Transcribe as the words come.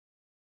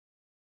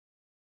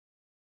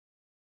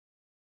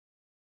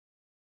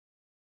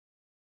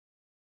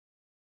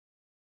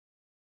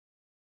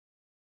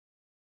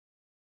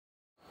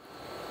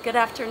Good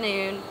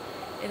afternoon.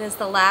 It is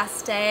the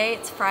last day.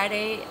 It's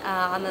Friday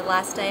on the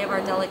last day of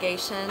our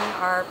delegation.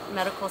 Our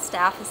medical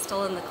staff is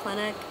still in the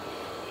clinic,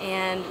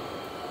 and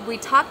we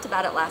talked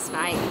about it last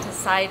night and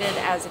decided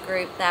as a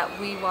group that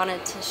we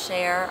wanted to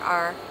share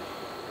our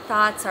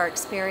thoughts, our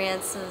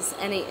experiences,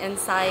 any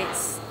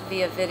insights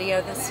via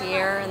video this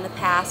year. In the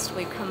past,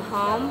 we've come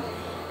home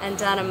and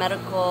done a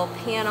medical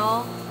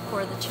panel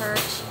for the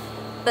church,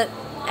 but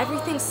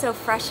everything's so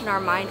fresh in our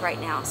mind right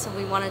now, so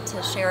we wanted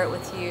to share it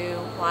with you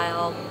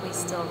while we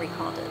still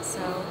recalled it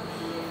so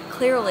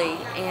clearly.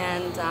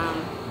 And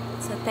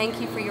so thank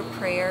you for your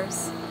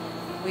prayers.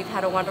 We've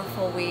had a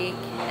wonderful week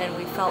and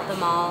we felt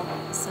them all,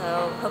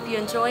 so hope you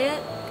enjoy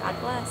it. God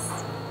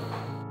bless.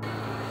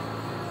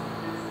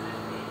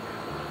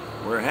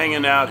 We're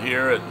hanging out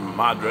here at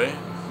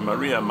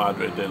Maria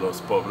Madre de los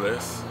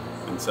Pobres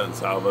in San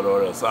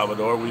Salvador, El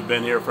Salvador. We've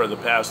been here for the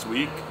past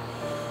week.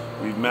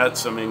 We've met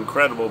some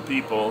incredible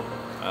people.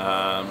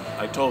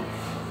 I told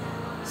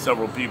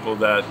several people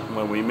that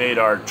when we made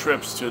our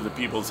trips to the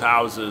people's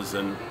houses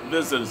and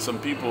visited some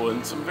people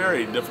in some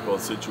very difficult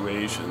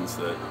situations,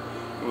 that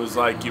it was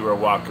like you were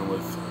walking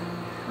with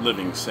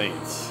living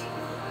saints.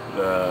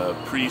 The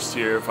priest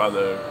here,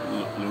 Father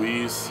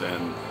Luis,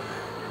 and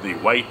the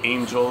white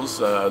angels,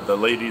 the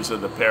ladies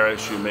of the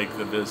parish who make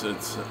the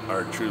visits,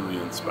 are truly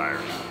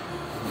inspiring.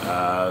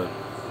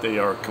 They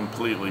are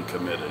completely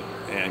committed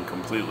and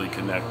completely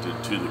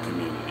connected to the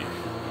community.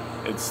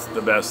 It's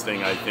the best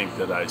thing I think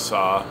that I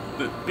saw.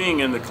 Being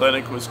in the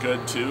clinic was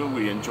good too.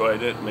 We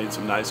enjoyed it, made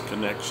some nice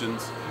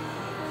connections.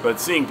 But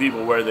seeing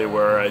people where they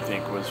were, I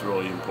think, was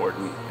really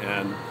important.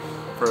 And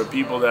for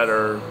people that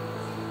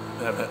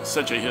have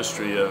such a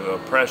history of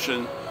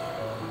oppression,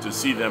 to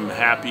see them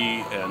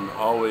happy and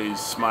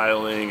always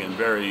smiling and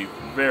very,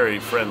 very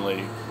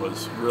friendly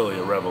was really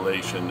a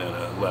revelation and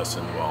a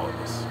lesson to all of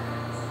us.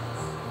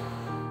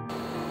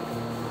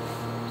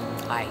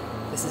 Hi,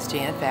 this is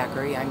Jan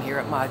Thackeray. I'm here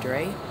at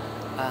Madre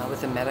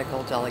with a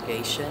medical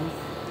delegation.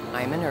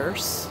 I'm a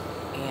nurse,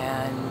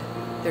 and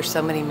there's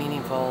so many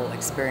meaningful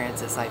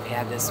experiences I've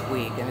had this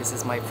week, and this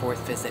is my 4th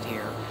visit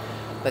here.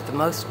 But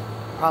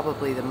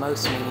probably the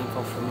most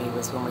meaningful for me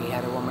was when we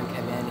had a woman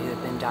come in who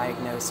had been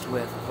diagnosed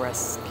with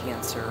breast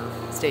cancer,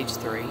 stage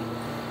 3,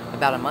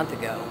 about a month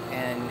ago.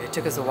 And it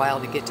took us a while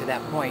to get to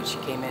that point. She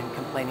came in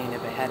complaining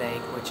of a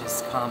headache, which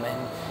is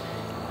common.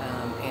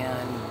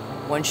 And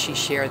once she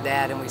shared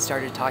that and we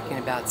started talking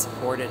about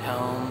support at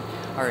home,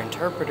 our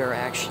interpreter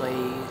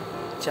actually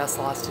just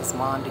lost his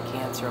mom to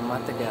cancer a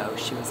month ago.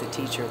 She was a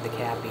teacher at the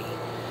CAPI.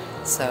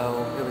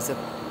 So it was a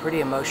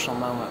pretty emotional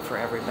moment for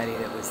everybody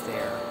that was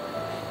there.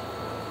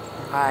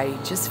 I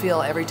just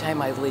feel every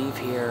time I leave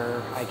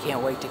here, I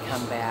can't wait to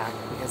come back,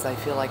 because I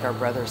feel like our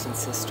brothers and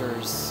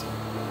sisters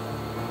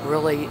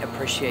really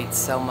appreciate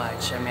so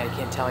much. I mean, I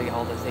can't tell you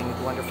all the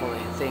wonderful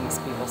things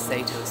people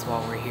say to us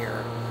while we're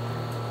here,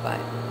 but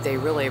they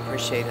really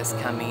appreciate us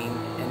coming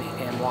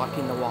and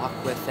walking the walk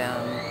with them,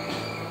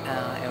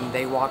 and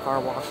they walk our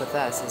walk with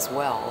us as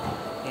well.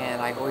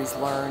 And I always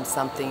learn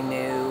something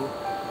new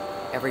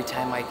every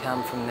time I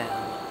come from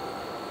them.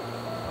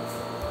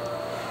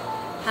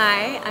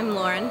 Hi, I'm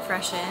Lauren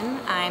Freshen.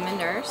 I'm a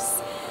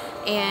nurse,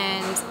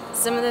 and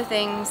some of the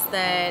things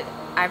that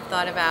I've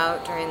thought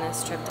about during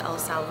this trip to El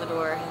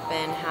Salvador have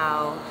been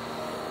how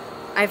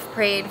I've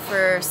prayed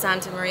for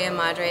Santa Maria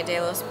Madre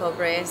de los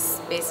Pobres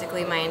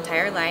basically my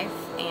entire life,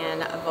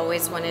 and I've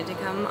always wanted to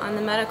come on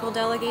the medical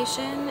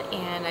delegation,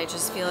 and I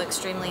just feel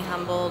extremely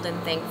humbled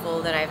and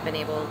thankful that I've been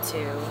able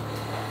to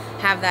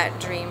have that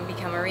dream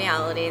become a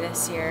reality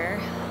this year.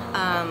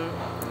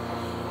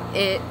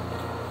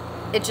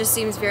 It just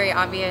seems very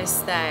obvious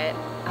that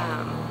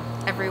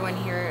everyone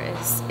here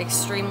is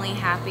extremely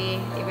happy.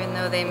 Even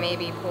though they may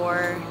be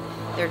poor,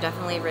 they're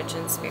definitely rich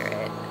in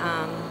spirit.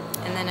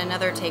 And then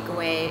another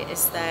takeaway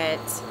is that,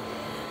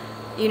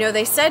 you know,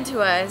 they said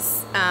to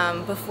us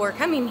before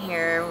coming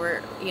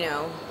here,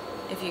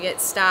 if you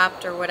get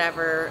stopped or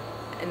whatever,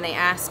 and they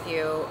ask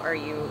you,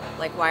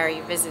 why are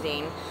you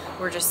visiting?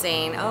 We're just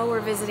saying, oh,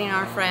 we're visiting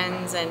our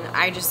friends, and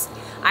I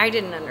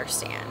didn't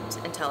understand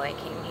until I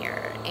came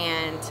here.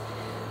 And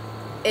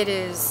it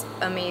is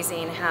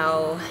amazing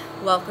how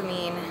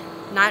welcoming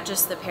not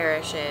just the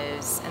parish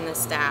is and the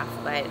staff,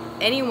 but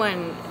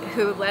anyone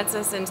who lets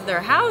us into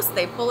their house.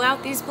 They pull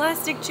out these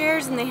plastic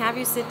chairs and they have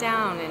you sit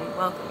down and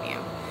welcome you.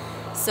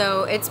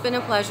 So it's been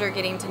a pleasure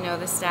getting to know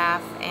the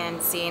staff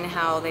and seeing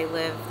how they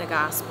live the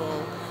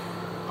gospel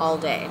all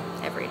day,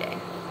 every day.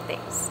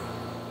 Thanks.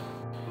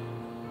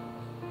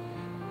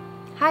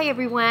 Hi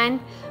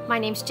everyone, my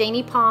name's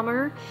Janie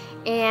Palmer,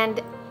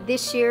 and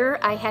this year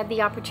I had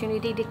the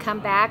opportunity to come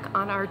back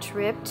on our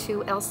trip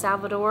to El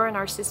Salvador and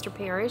our sister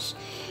parish,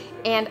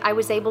 and I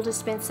was able to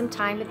spend some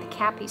time at the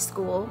CAPI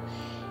school.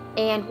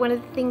 And one of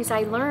the things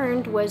I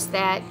learned was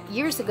that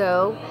years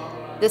ago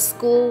the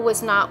school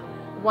was not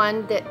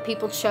one that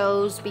people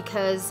chose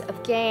because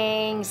of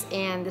gangs,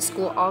 and the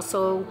school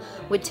also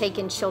would take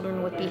in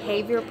children with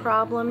behavior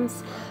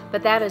problems,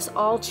 but that has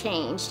all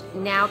changed.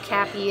 Now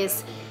CAPI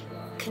is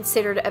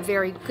considered a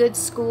very good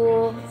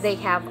school. They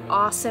have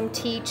awesome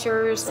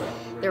teachers.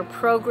 Their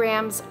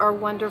programs are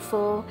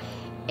wonderful.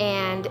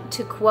 And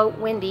to quote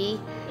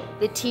Wendy,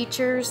 the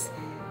teachers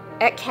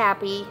at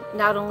Cappy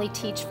not only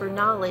teach for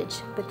knowledge,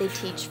 but they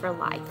teach for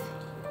life.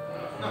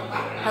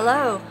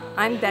 Hello,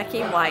 I'm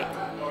Becky White,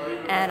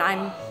 and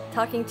I'm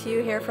talking to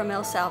you here from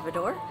El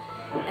Salvador.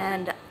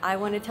 And I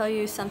want to tell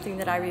you something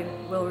that I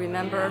will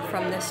remember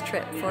from this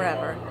trip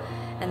forever,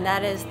 and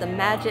that is the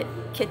magic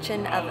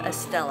kitchen of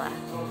Estella.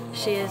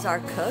 She is our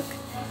cook,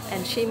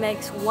 and she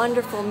makes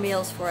wonderful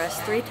meals for us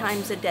 3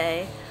 times a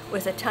day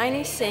with a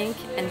tiny sink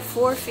and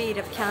 4 feet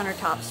of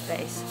countertop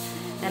space.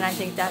 And I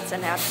think that's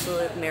an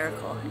absolute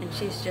miracle. And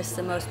she's just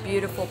the most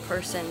beautiful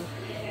person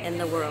in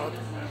the world.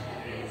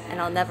 And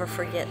I'll never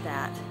forget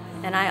that.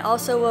 And I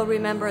also will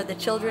remember the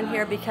children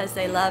here because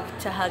they love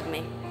to hug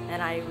me.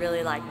 And I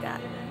really like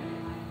that.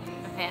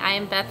 Okay, I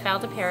am Beth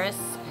Valdeparis,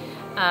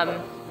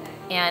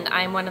 and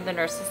I'm one of the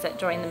nurses that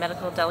joined the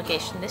medical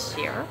delegation this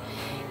year.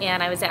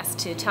 And I was asked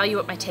to tell you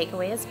what my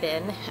takeaway has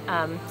been.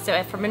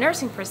 So from a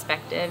nursing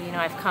perspective, you know,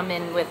 I've come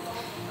in with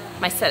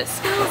my set of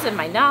skills and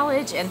my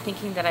knowledge and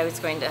thinking that I was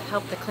going to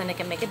help the clinic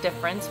and make a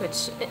difference,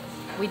 which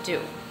we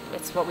do.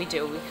 It's what we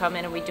do. We come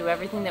in and we do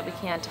everything that we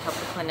can to help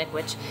the clinic,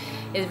 which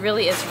it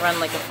really is run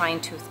like a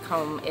fine-tooth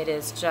comb. It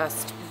is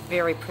just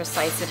very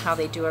precise in how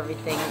they do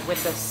everything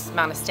with this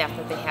amount of staff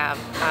that they have.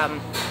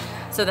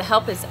 So the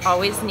help is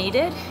always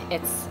needed.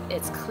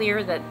 It's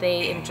clear that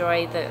they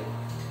enjoy the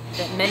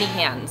many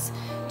hands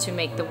to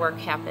make the work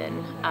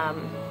happen.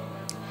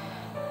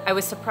 I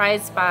was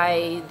surprised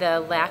by the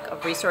lack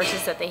of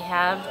resources that they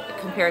have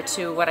compared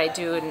to what I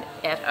do in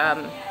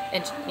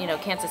you know,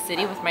 Kansas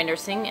City with my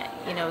nursing.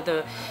 You know,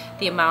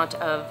 the amount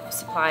of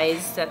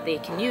supplies that they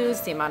can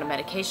use, the amount of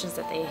medications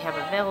that they have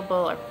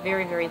available are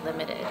very, very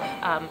limited.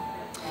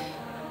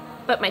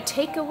 But my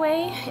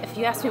takeaway, if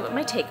you ask me what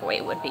my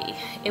takeaway would be,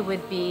 it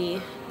would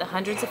be the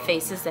hundreds of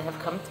faces that have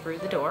come through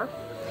the door.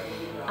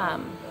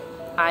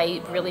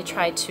 I really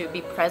tried to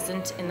be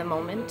present in the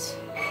moment.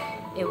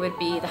 It would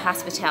be the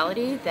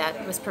hospitality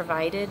that was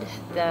provided.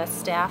 The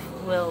staff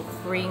will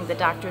bring the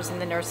doctors and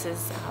the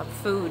nurses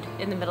food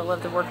in the middle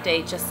of the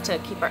workday just to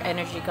keep our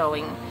energy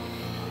going.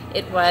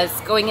 It was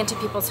going into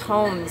people's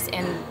homes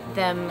and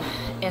them,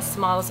 as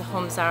small as the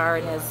homes are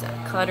and as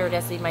cluttered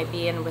as they might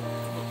be, and with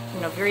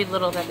very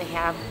little that they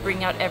have,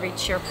 bring out every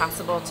chair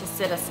possible to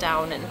sit us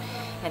down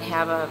and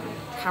have a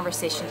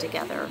conversation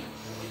together.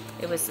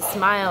 It was the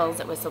smiles,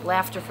 it was the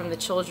laughter from the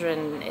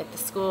children at the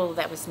school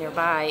that was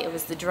nearby, it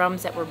was the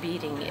drums that were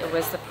beating, it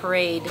was the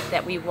parade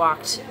that we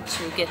walked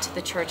to get to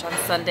the church on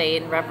Sunday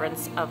in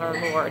reverence of our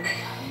Lord.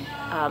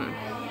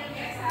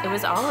 It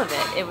was all of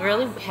it. It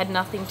really had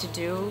nothing to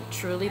do,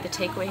 truly, the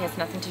takeaway has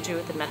nothing to do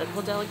with the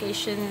medical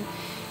delegation,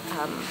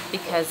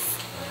 because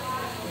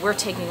we're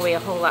taking away a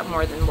whole lot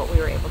more than what we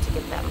were able to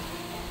give them.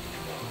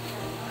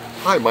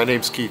 Hi, my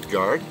name's Keith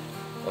Gard.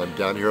 I'm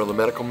down here on the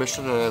medical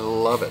mission and I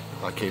love it.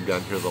 I came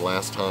down here the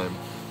last time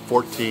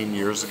 14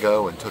 years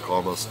ago and took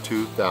almost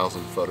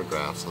 2,000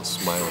 photographs of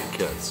smiling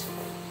kids.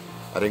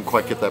 I didn't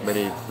quite get that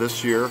many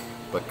this year,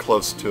 but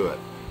close to it.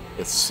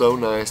 It's so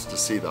nice to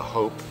see the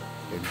hope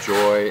and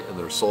joy in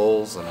their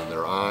souls and in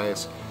their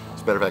eyes.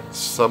 As a matter of fact,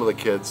 some of the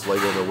kids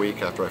later in the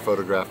week after I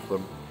photographed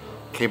them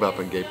came up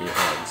and gave me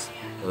hugs.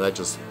 And that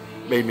just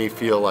made me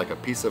feel like a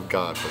piece of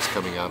God was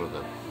coming out of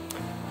them.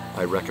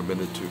 I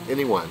recommend it to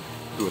anyone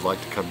who would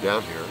like to come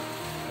down here.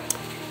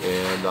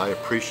 And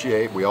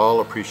we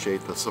all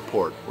appreciate the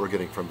support we're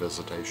getting from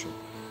Visitation.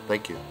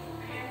 Thank you.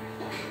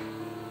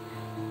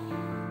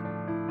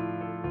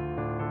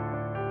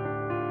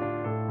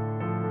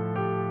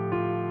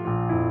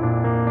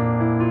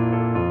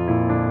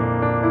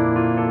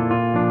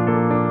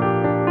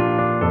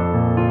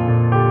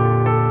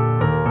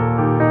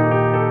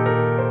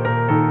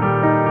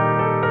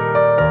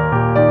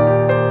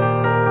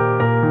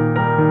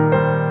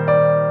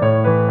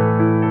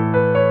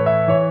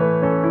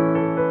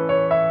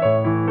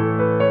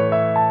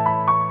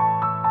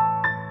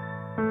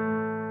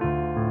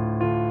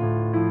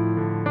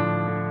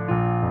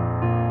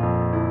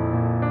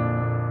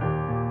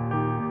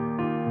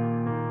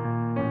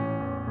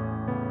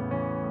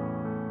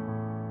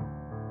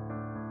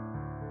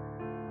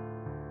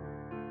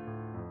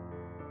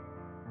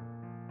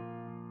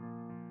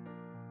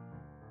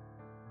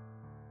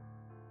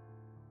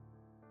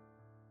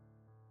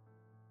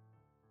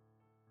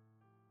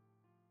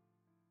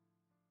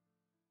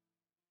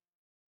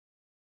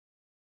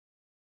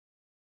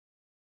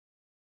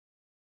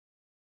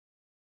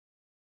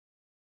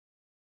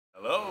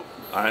 Hello,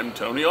 I'm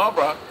Tony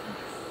Albrock.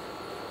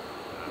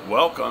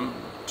 Welcome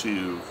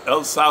to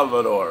El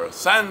Salvador,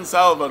 San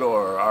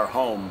Salvador, our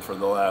home for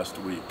the last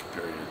week,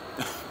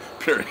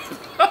 period.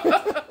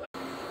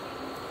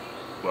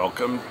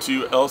 Welcome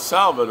to El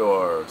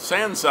Salvador,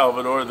 San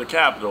Salvador, the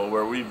capital,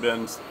 where we've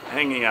been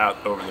hanging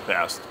out over the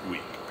past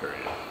week,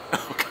 period.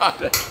 Oh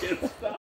God, I can't stop.